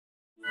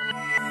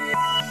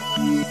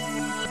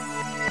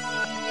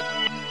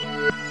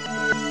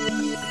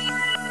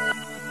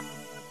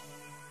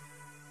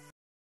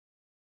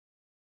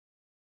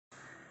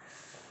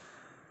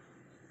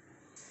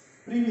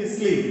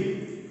Previously,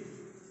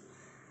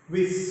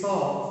 we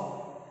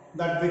saw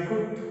that we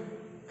could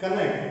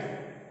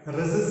connect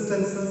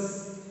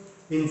resistances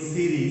in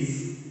series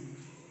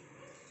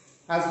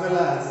as well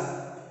as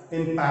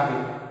in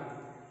parallel,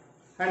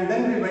 and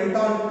then we went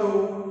on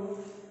to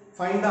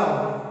find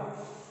out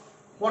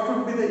what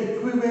would be the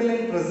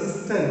equivalent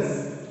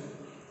resistance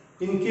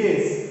in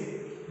case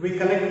we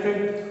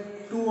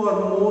connected two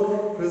or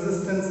more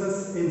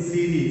resistances in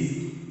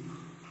series,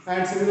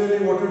 and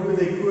similarly what would be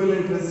the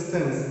equivalent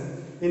resistance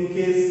in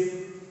case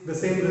the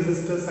same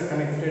resistors are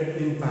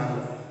connected in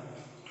parallel.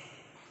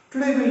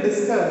 Today we will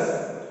discuss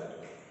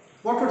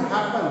what would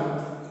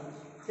happen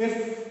if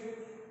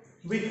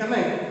we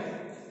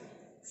connect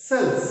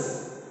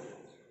cells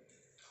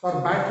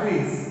or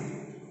batteries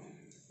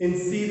in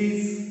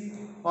series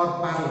or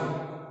parallel.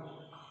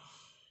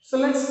 So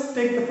let's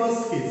take the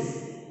first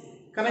case,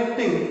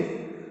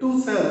 connecting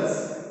two cells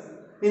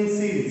in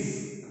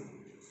series.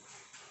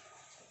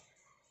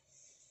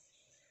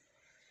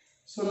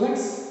 So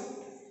let's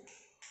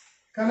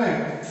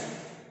connect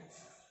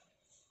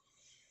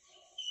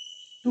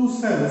two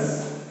cells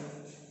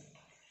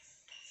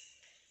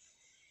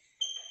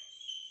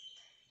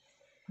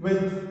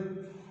with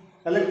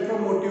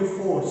electromotive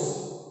force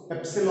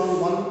epsilon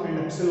 1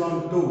 and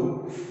epsilon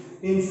 2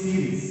 in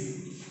series.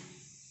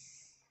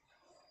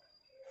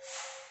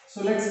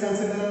 So let's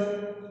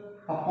consider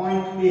a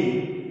point A,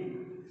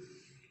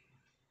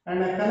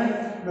 and I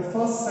connect the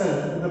first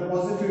cell with the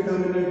positive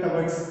terminal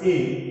towards A,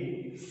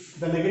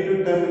 the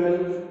negative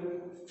terminal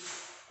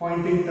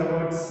pointing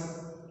towards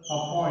a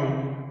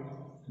point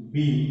B,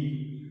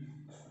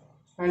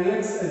 and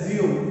let's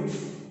assume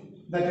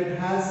that it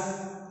has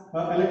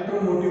an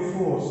electromotive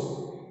force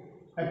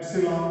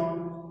epsilon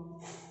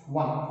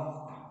 1,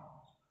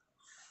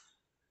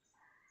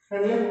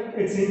 and let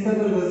its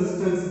internal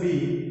resistance be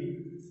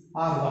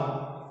R1.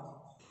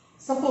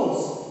 Suppose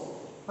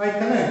I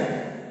connect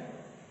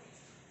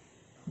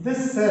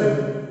this cell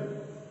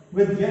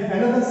with yet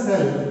another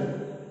cell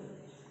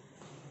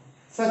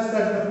such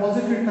that the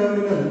positive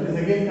terminal is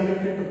again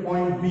connected to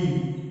point B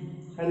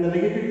and the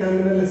negative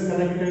terminal is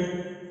connected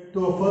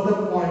to a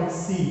further point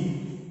C,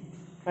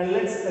 and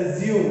let's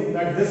assume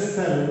that this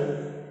cell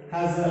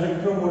has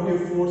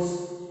electromotive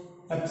force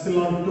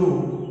epsilon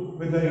 2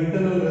 with the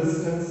internal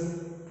resistance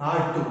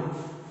R2.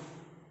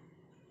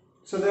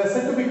 So they are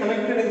said to be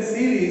connected in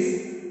series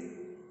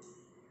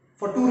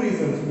for two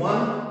reasons.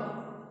 One,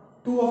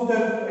 two of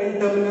their end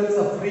terminals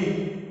are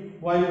free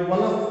while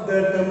one of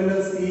their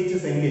terminals each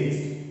is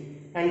engaged.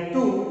 And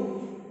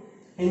two,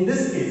 in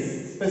this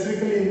case,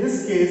 specifically in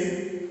this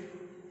case,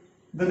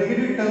 the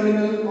negative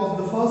terminal of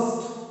the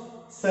first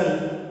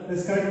cell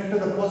is connected to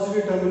the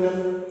positive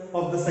terminal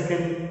of the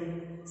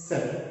second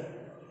cell.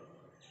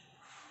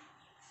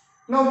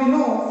 Now we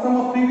know from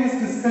our previous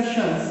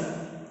discussions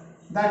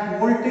that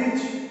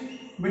voltage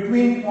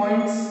between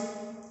points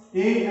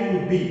A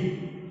and B,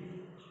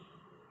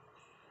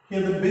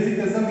 here the basic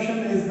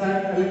assumption is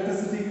that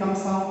electricity comes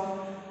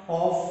out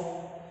of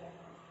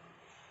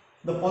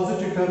the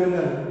positive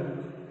terminal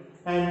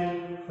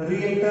and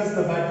re-enters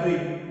the battery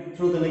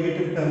through the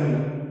negative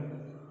terminal.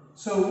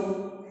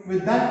 So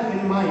with that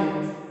in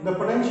mind, the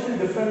potential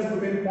difference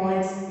between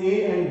points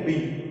A and B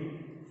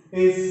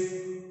is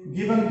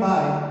given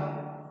by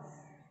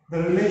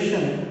the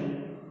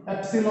relation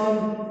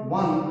epsilon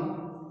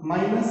 1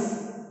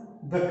 minus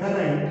the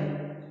current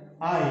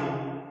I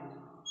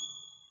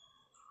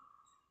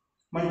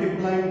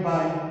multiplied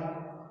by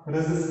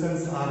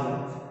resistance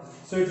R1.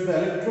 So it's the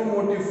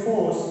electromotive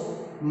force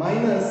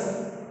minus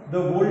the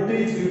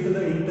voltage due to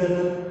the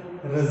internal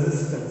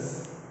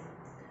resistance.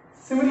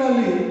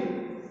 Similarly,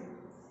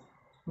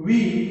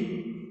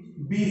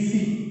 VBC,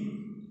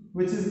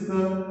 which is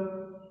the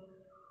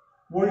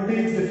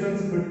voltage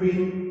difference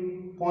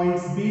between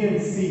points B and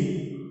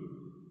C,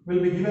 will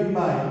be given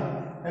by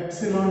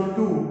epsilon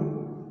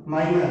 2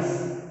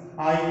 minus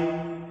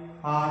IR2.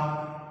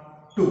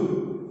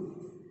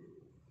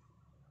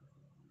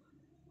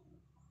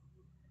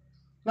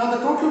 Now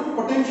the total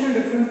potential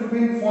difference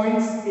between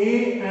points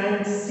A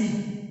and C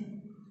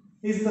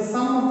is the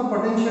sum of the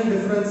potential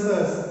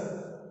differences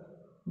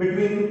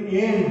between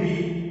A and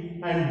B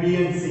and B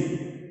and C.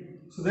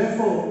 So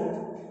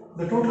therefore,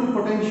 the total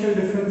potential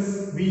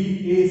difference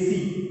VAC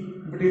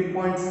between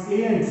points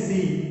A and C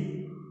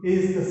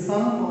is the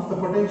sum of the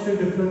potential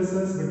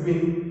differences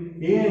between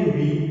A and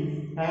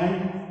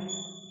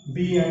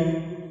B and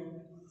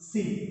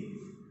C.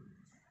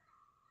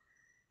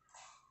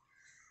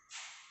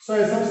 So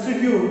I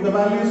substitute the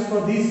values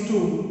for these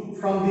two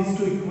from these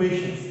two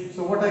equations.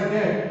 So what I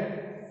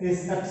get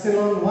is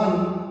epsilon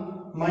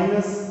 1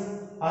 minus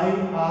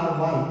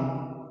IR1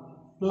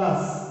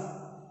 plus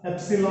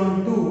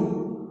epsilon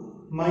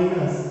 2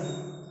 minus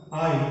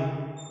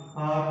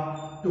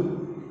IR2.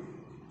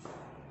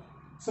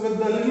 So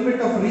with a little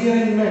bit of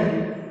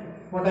rearrangement,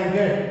 what I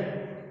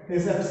get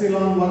is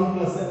epsilon 1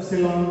 plus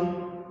epsilon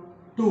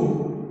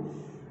 2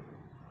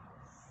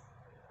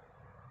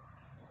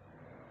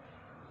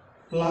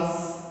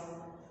 plus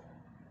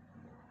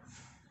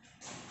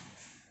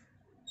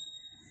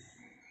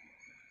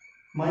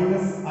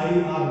minus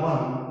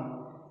IR1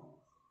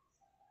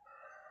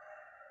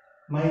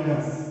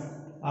 minus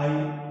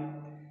IR2.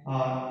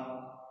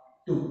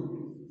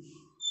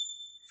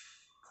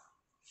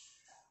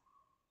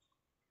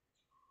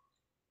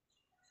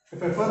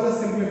 If I further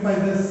simplify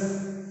this,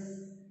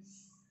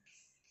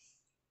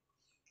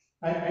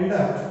 I end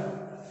up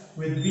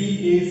with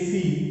BAC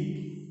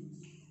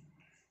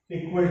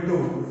equal to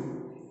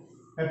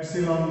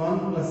epsilon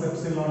 1 plus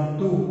epsilon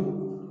 2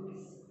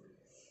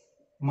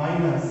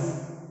 minus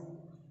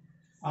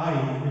I,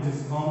 which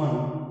is common,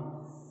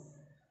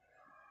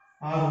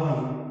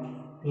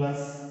 R1 plus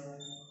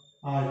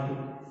R2.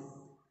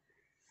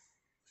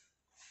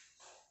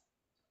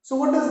 So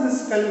what does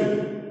this tell me?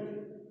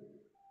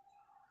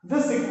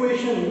 This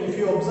equation, if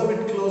you observe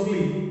it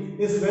closely,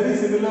 is very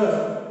similar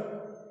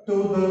to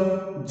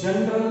the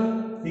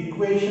general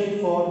equation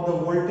for the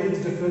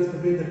voltage difference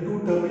between the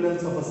two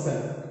terminals of a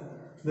cell.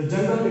 The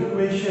general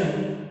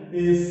equation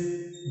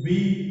is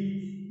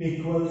V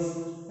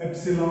equals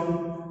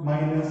epsilon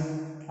minus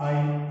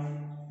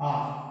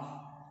IR.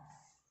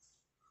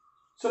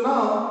 So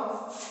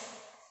now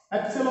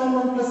epsilon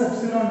 1 plus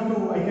epsilon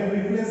 2, I can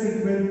replace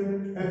it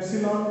with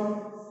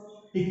epsilon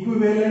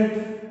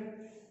equivalent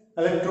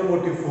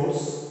electromotive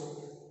force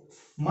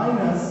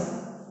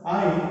minus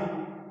I,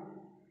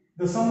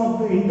 the sum of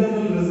the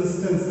internal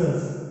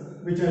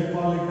resistances, which I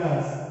call it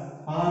as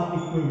R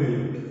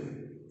equivalent.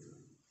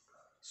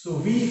 So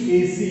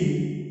VAC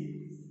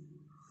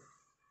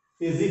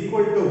is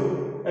equal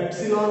to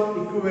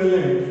epsilon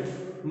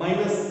equivalent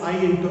minus I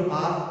into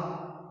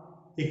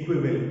R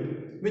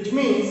equivalent, which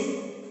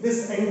means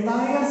this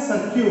entire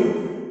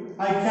circuit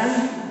I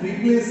can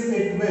replace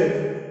it with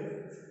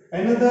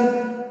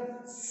another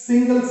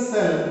single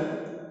cell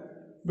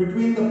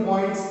between the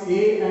points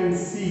A and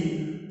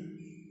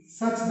C,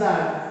 such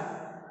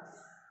that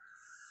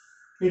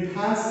it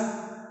has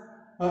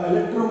an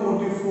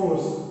electromotive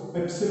force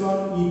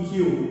epsilon EQ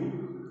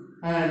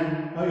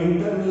and an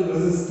internal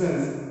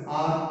resistance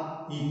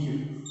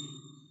REQ,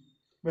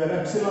 where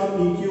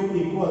epsilon EQ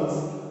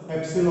equals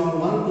epsilon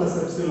 1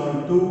 plus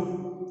epsilon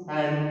 2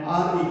 and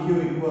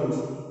REQ equals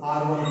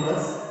R1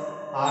 plus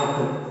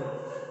R2.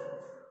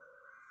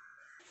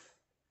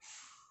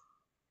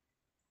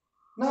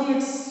 Now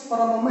let's for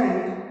a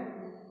moment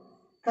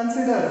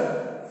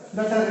consider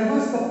that I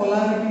reverse the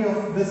polarity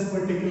of this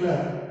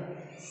particular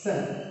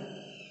cell.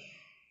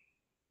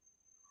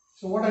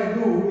 So what I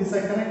do is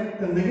I connect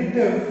the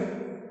negative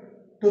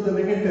to the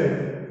negative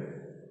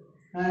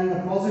and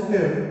the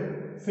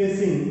positive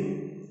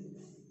facing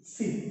C.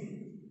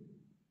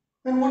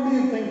 Then what do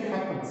you think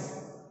happens?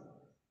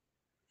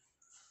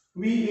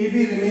 VAB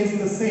remains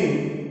the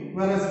same,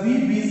 whereas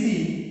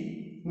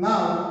VBC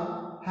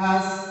now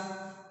has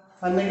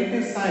a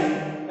negative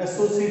sign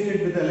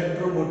associated with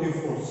electromotive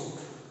force.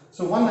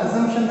 So one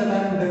assumption that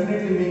I am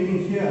definitely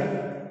making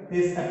here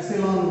is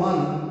epsilon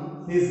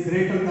 1 is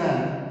greater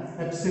than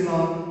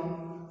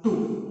epsilon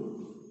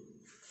 2.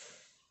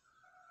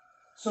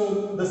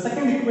 So the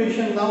second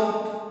equation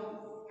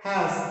now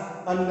has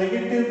a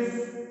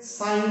negative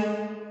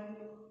sign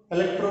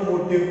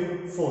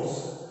electromotive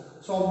force.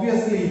 So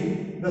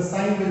obviously the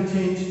sign will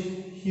change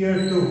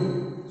here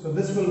too. So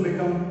this will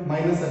become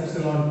minus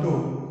epsilon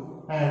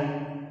 2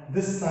 and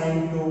this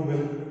sign too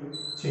will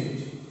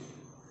change.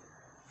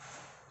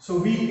 So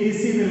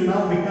VAC will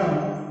now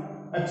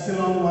become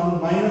epsilon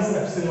 1 minus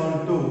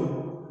epsilon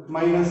 2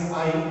 minus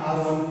I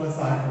R1 plus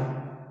R2.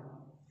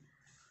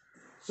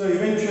 So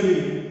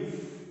eventually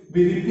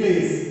we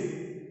replace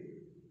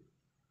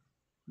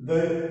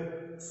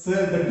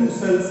the two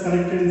cells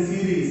connected in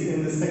series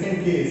in the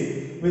second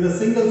case with a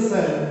single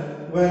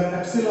cell where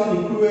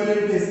epsilon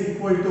equivalent is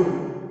equal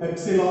to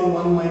epsilon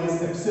 1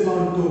 minus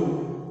epsilon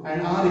 2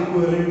 and R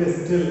equivalent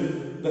is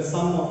still the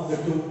sum of the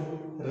two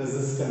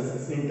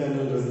resistances,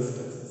 internal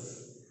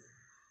resistances.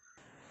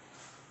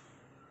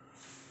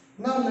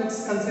 Now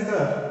let's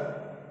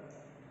consider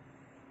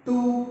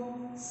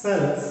two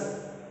cells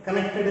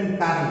connected in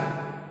parallel.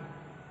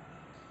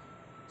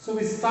 So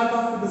we start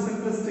off with the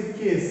simplistic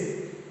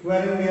case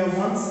wherein we have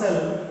one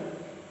cell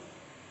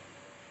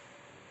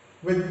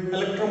with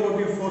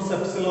electromotive force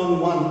epsilon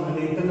 1 and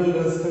internal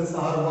resistance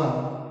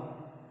R1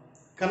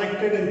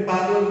 connected in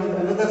parallel with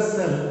another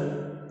cell,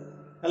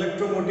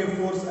 electromotive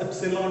force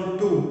epsilon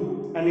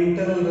 2 and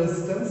internal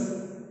resistance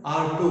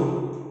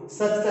R2,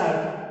 such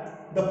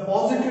that the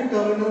positive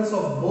terminals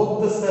of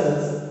both the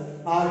cells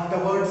are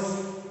towards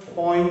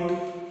point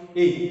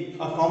A,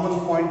 a common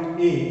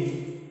point A,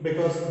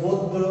 because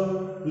both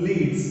the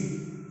leads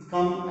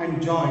come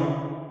and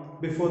join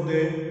before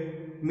they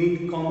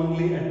meet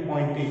commonly at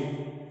point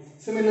A.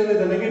 Similarly,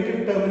 the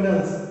negative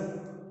terminals,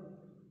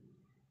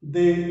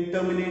 they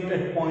terminate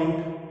at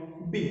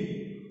point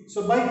B.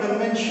 So by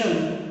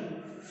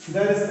convention,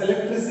 there is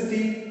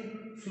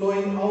electricity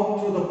flowing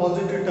out through the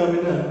positive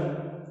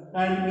terminal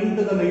and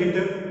into the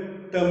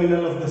negative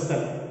terminal of the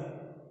cell.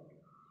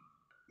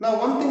 Now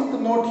one thing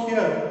to note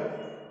here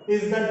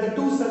is that the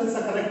two cells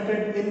are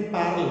connected in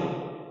parallel,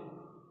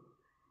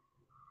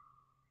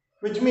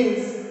 which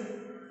means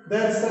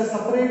there's a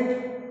separate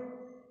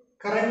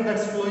current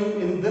that's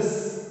flowing in this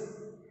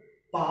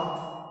path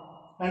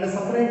and a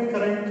separate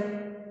current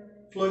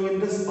flowing in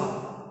this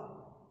path,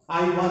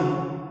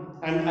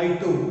 I1 and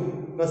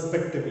I2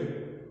 respectively.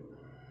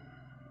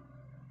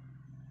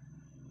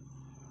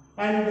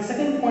 And the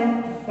second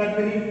point that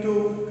we need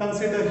to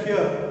consider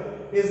here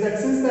is that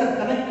since they are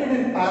connected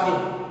in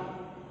parallel,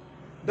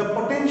 the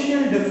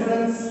potential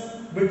difference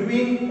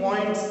between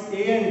points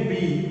A and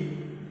B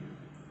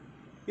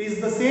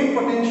is the same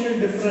potential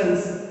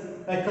difference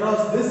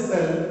across this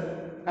cell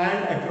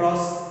and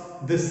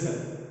across this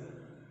cell.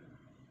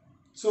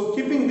 So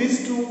keeping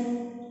these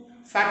two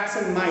facts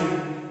in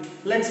mind,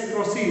 let's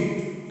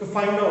proceed to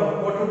find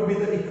out what would be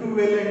the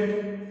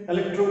equivalent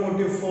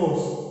electromotive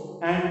force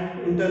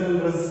and internal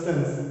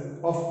resistance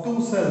of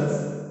two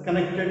cells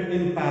connected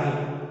in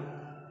parallel.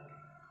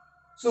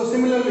 So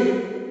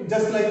similarly,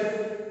 just like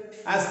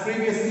as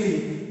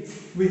previously,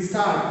 we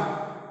start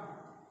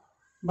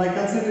by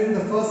considering the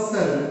first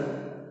cell.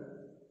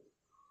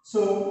 So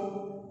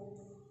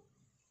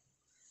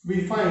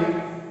we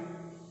find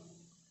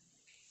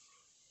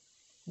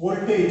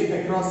voltage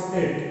across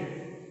it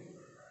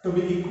to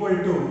be equal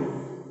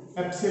to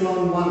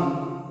epsilon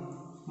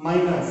 1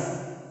 minus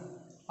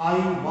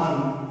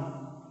I1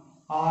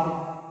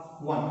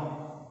 R1.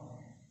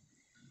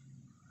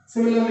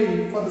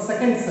 Similarly, for the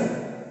second cell,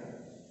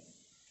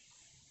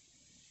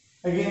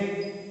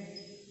 again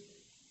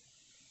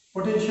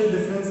potential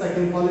difference I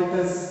can call it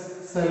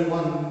as cell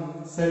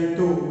 1, cell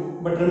 2,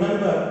 but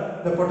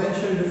remember the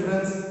potential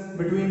difference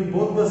between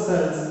both the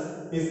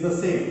cells is the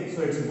same,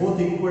 so it's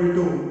both equal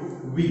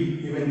to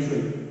V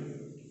eventually,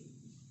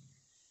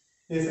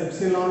 is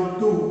epsilon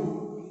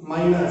 2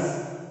 minus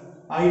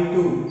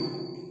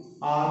I2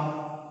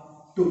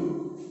 R2.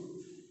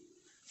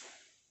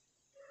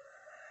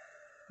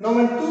 Now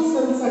when two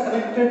cells are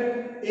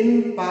connected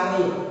in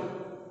parallel,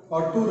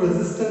 or two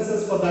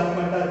resistances for that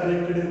matter are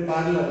connected in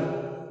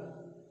parallel,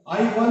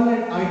 I1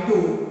 and I2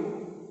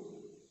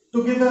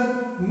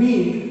 together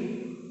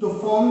meet to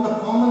form the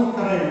common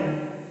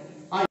current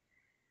I.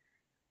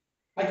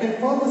 I can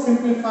further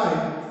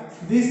simplify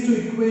these two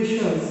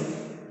equations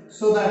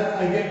so that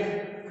I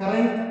get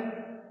current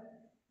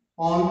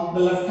on the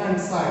left hand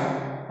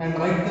side and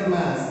write them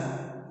as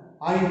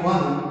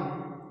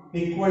I1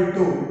 equal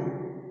to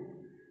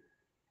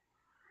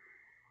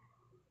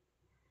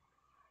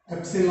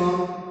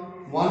epsilon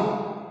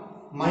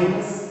 1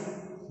 minus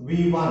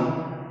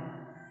V1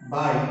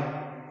 by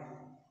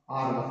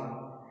R1.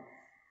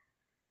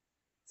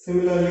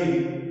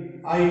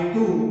 Similarly, I2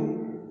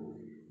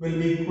 will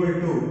be equal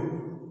to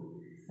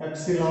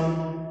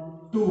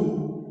epsilon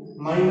 2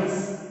 minus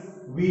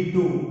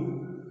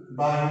V2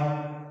 by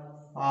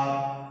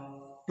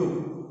R2.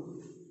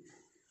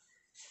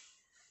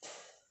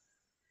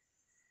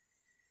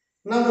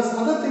 Now this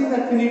other thing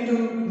that we need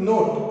to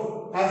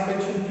note, as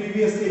mentioned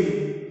previously,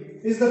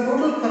 is the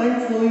total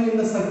current flowing in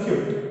the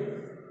circuit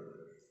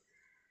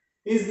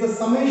is the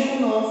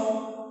summation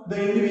of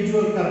the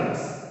individual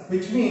currents,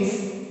 which means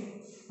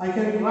I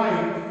can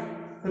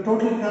write the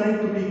total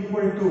current to be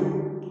equal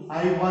to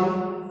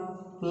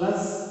I1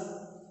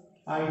 plus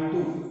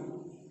I2.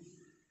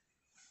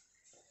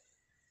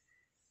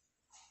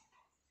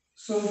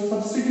 So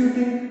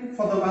substituting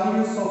for the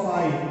values of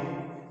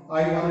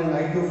I1 and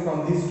I2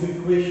 from these two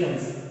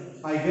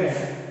equations, I get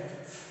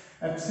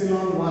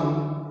epsilon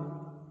 1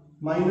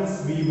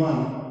 minus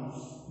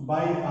V1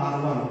 by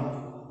R1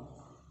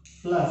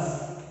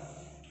 plus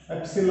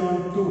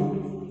epsilon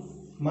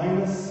 2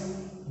 minus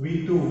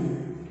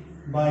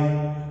V2 by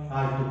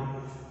R2.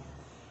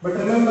 But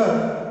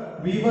remember,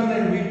 V1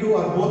 and V2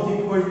 are both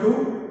equal to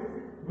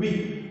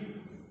V.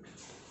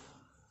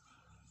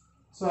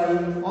 So I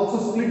will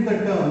also split the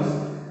terms.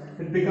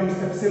 It becomes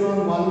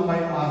epsilon 1 by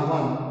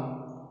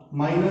R1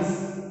 minus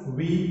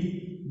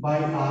V by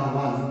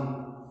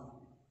R1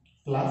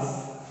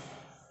 plus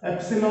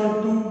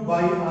epsilon 2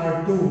 by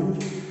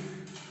R2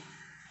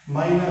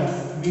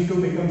 minus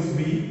V2 becomes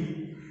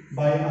V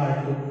by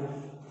R2.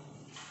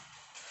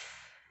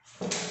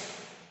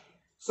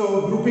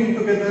 So grouping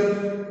together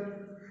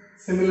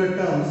similar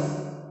terms,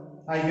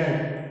 I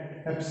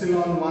get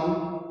epsilon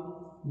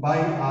 1 by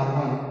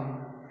R1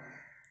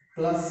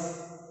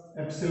 plus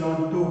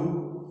epsilon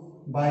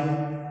 2 by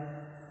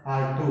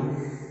R2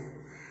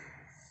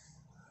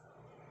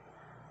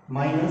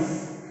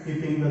 minus,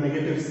 keeping the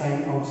negative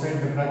sign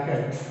outside the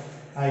bracket,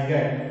 I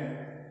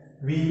get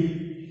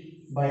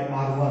V by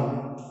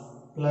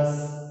R1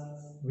 plus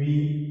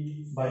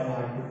V by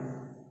R2.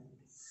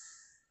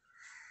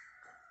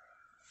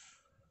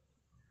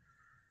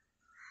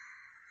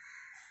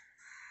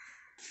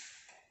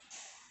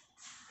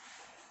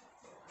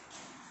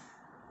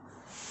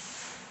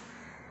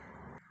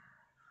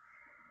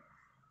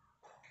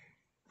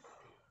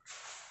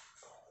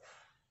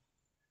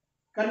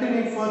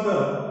 Continuing further,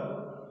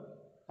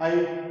 I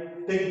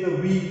take the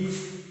V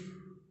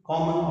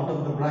common out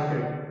of the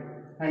bracket,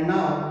 and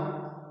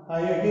now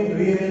I again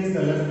rearrange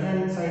the left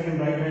hand side and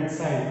right hand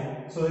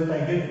side so that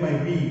I get my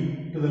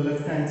V to the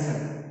left hand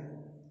side.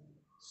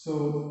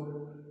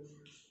 So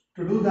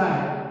To do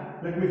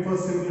that, let me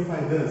first simplify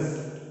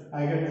this.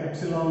 I get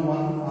epsilon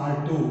 1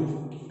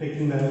 R2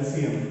 taking the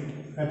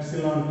LCM,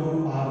 epsilon 2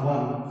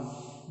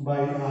 R1 by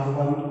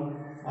R1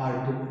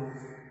 R2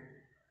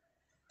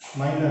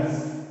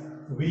 minus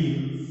V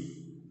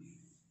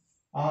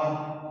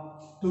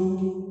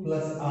R2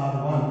 plus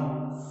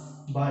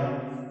R1 by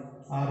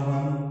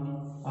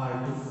R1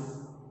 R2.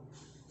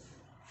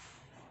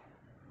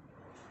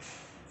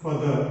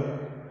 Further,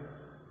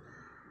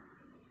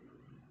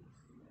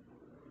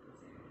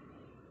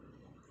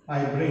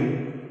 I bring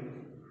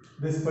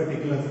this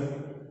particular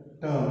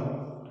term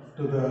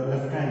to the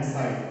left hand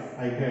side.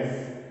 I get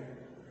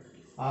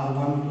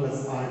R1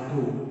 plus R2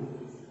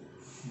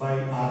 by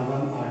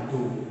R1 R2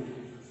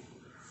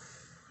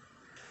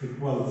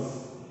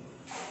 equals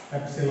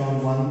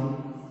epsilon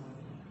 1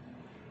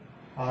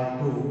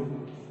 R2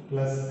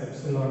 plus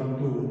epsilon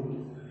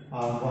 2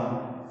 R1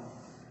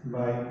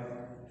 by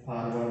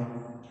R1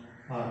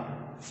 R2.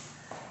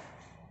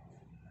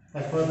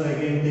 I further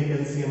again take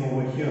LCM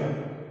over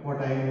here. What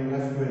I am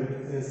left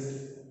with is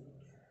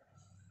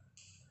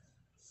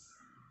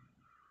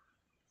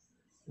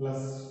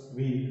plus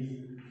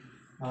V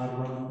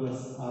R1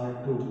 plus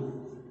R2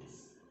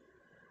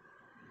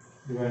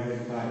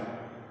 divided by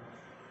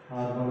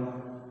R1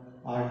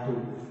 R2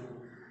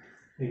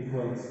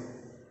 equals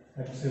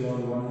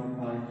epsilon 1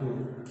 R2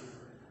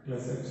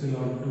 plus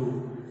epsilon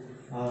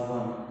 2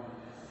 R1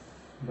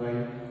 by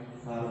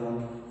R1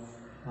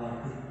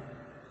 R2.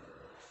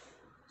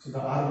 So the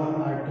R1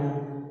 R2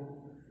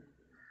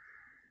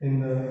 in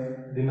the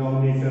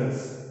denominators.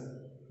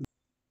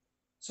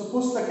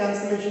 Suppose the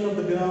cancellation of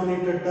the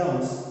denominator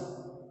terms,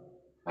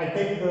 I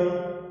take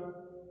the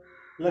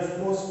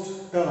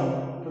leftmost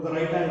term to the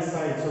right hand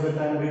side so that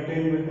I am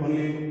retained with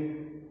only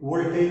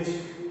voltage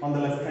on the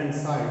left hand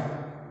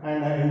side,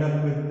 and I end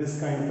up with this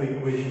kind of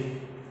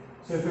equation.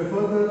 So if I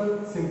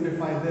further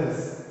simplify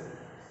this,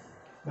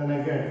 then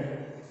I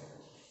get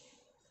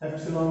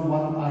epsilon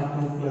 1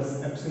 R2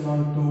 plus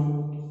epsilon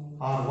 2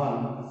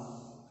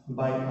 R1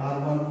 by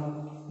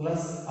R1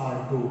 plus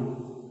R2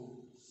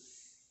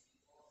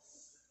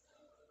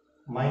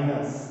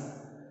 minus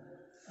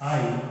I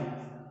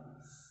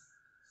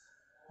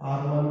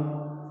R1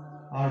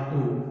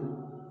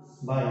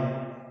 R2 by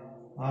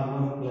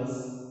R1 plus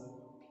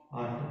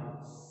R2.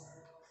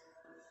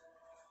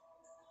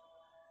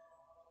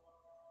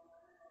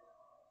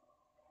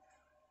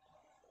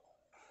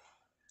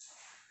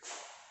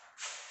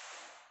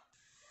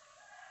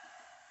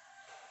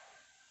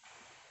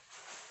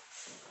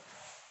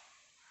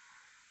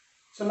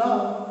 So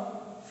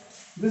now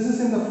this is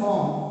in the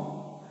form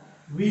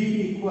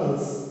V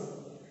equals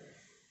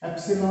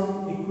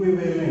epsilon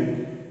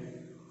equivalent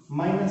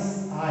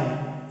minus I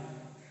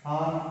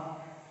R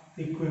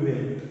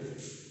equivalent,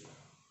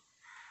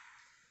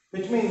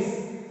 which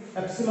means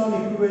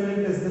epsilon equivalent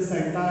is this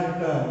entire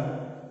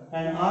term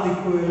and R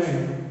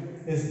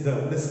equivalent is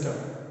this term.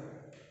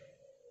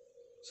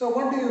 So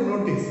what do you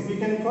notice? We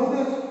can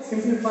further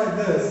simplify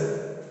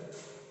this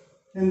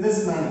in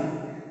this manner.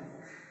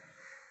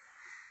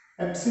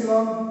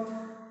 Epsilon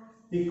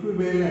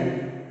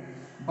equivalent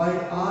by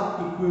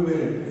R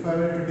equivalent, if I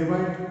were to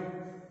divide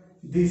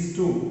these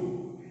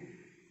two,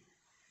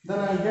 then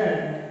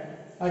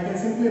I can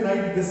simply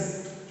write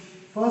this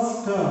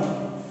first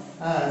term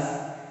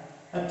as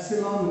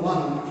epsilon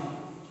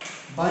 1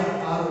 by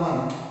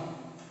R1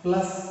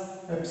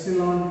 plus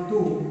epsilon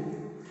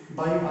 2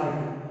 by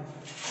R2,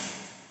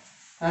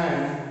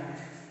 and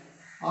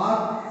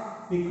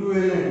R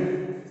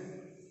equivalent,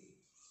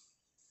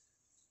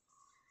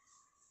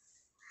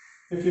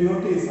 if you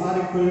notice, R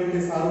equivalent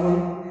is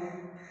R1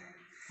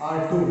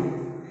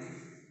 R2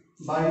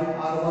 by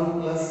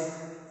R1 plus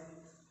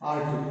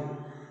R2,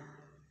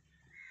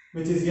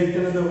 which is yet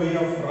another way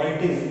of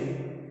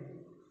writing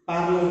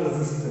parallel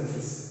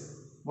resistances.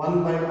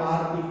 1 by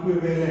R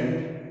equivalent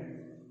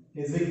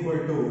is equal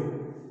to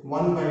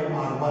 1 by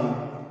R1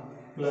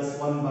 plus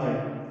 1 by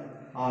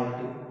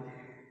R2.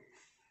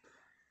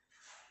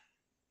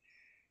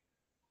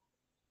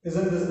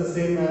 Isn't this the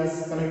same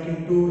as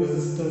connecting two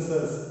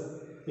resistances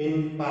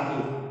in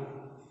parallel?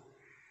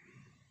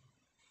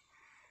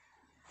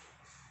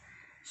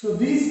 So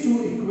these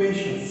two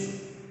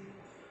equations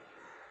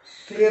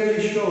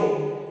clearly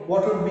show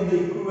what would be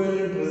the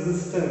equivalent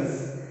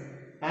resistance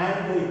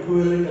and the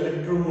equivalent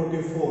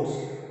electromotive force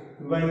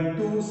when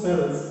two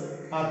cells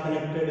are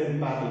connected in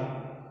parallel.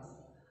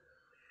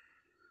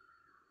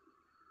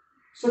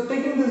 So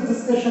taking this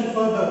discussion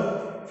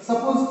further,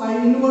 suppose I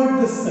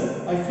invert this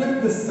cell, I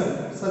flip this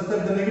cell such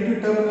that the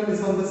negative terminal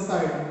is on this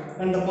side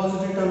and the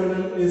positive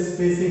terminal is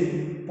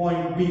facing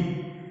point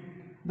B.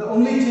 The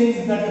only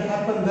change that will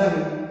happen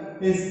then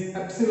is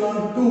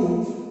epsilon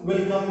 2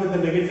 will come with a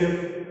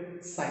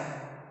negative sign.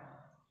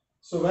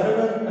 So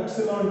wherever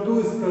epsilon 2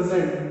 is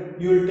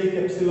present, you will take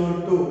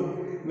epsilon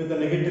 2 with a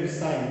negative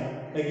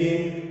sign.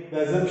 Again,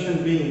 the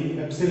assumption being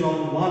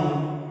epsilon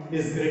 1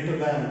 is greater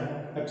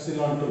than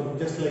epsilon 2,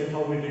 just like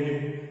how we did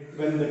it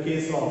when the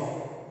case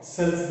of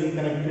cells being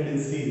connected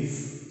in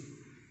series.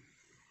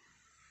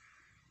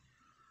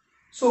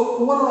 So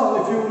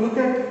overall, if you look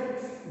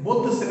at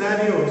both the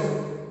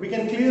scenarios, we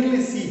can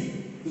clearly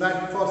see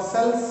that for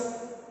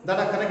cells that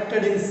are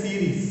connected in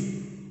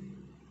series,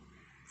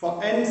 for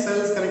n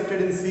cells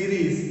connected in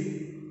series,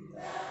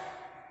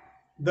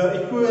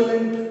 the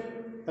equivalent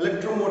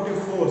electromotive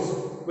force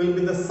will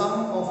be the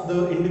sum of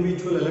the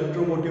individual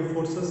electromotive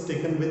forces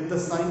taken with the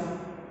sign,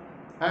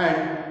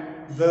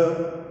 and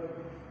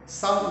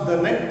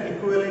the net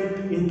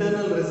equivalent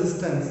internal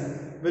resistance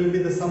will be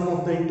the sum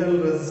of the internal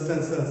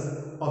resistances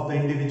of the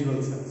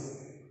individual cells.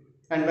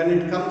 And when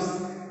it comes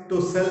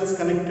to cells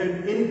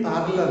connected in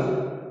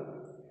parallel,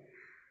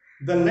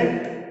 the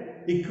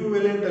net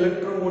equivalent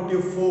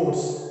electromotive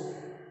force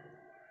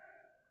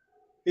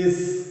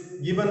is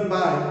given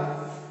by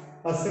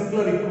a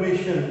simpler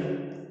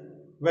equation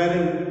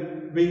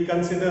wherein we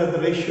consider the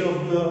ratio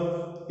of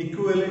the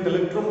equivalent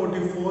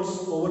electromotive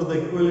force over the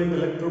equivalent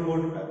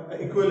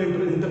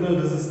internal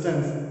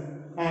resistance,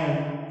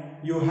 and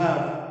you have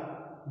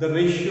the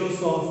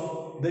ratios of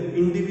the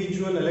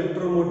individual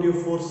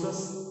electromotive forces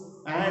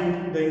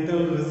and the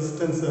internal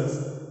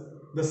resistances.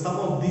 The sum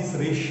of these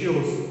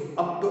ratios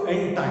up to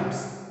n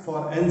times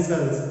for n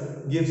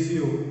cells gives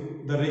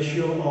you the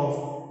ratio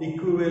of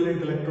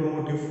equivalent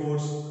electromotive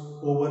force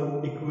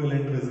over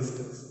equivalent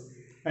resistance.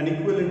 And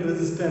equivalent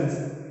resistance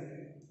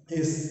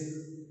is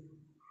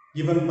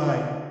given by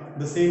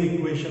the same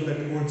equation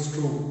that holds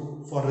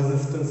true for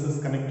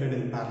resistances connected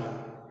in parallel.